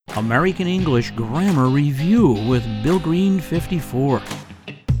American English Grammar Review with Billgreen54.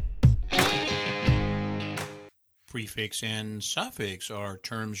 Prefix and suffix are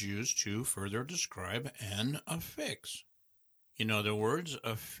terms used to further describe an affix. In other words,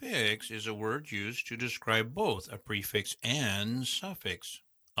 affix is a word used to describe both a prefix and suffix.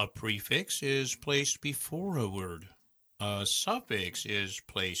 A prefix is placed before a word. A suffix is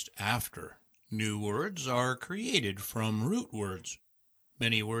placed after. New words are created from root words.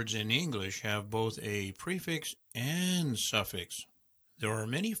 Many words in English have both a prefix and suffix. There are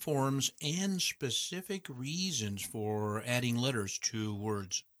many forms and specific reasons for adding letters to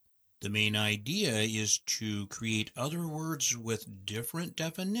words. The main idea is to create other words with different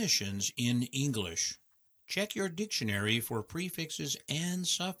definitions in English. Check your dictionary for prefixes and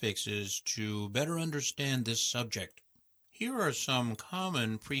suffixes to better understand this subject. Here are some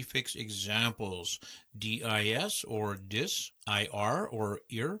common prefix examples: dis or dis, ir or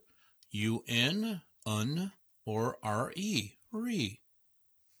ir, un, or re.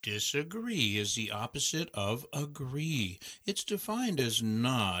 Disagree is the opposite of agree. It's defined as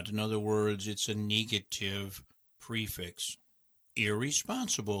not. In other words, it's a negative prefix.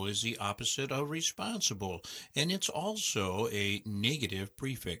 Irresponsible is the opposite of responsible, and it's also a negative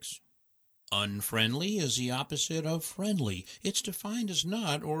prefix. Unfriendly is the opposite of friendly. It's defined as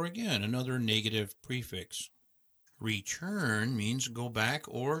not, or again, another negative prefix. Return means go back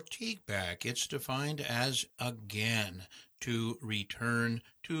or take back. It's defined as again, to return,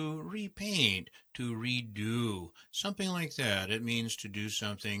 to repaint, to redo, something like that. It means to do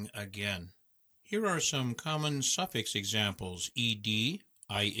something again. Here are some common suffix examples: ed,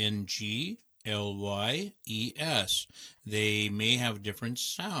 ing, lys. They may have different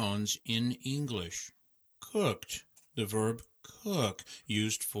sounds in English. Cooked, the verb cook,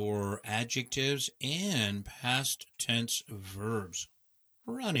 used for adjectives and past tense verbs.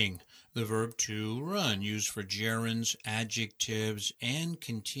 Running, the verb to run, used for gerunds, adjectives, and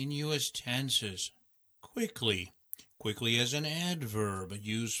continuous tenses. Quickly as an adverb,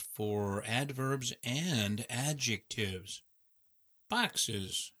 used for adverbs and adjectives. Box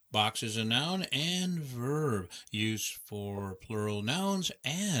is a noun and verb, used for plural nouns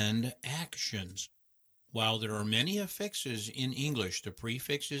and actions. While there are many affixes in English, the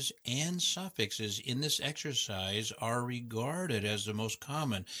prefixes and suffixes in this exercise are regarded as the most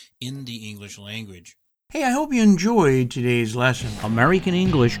common in the English language. Hey, I hope you enjoyed today's lesson. American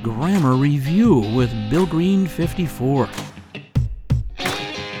English Grammar Review with Billgreen54.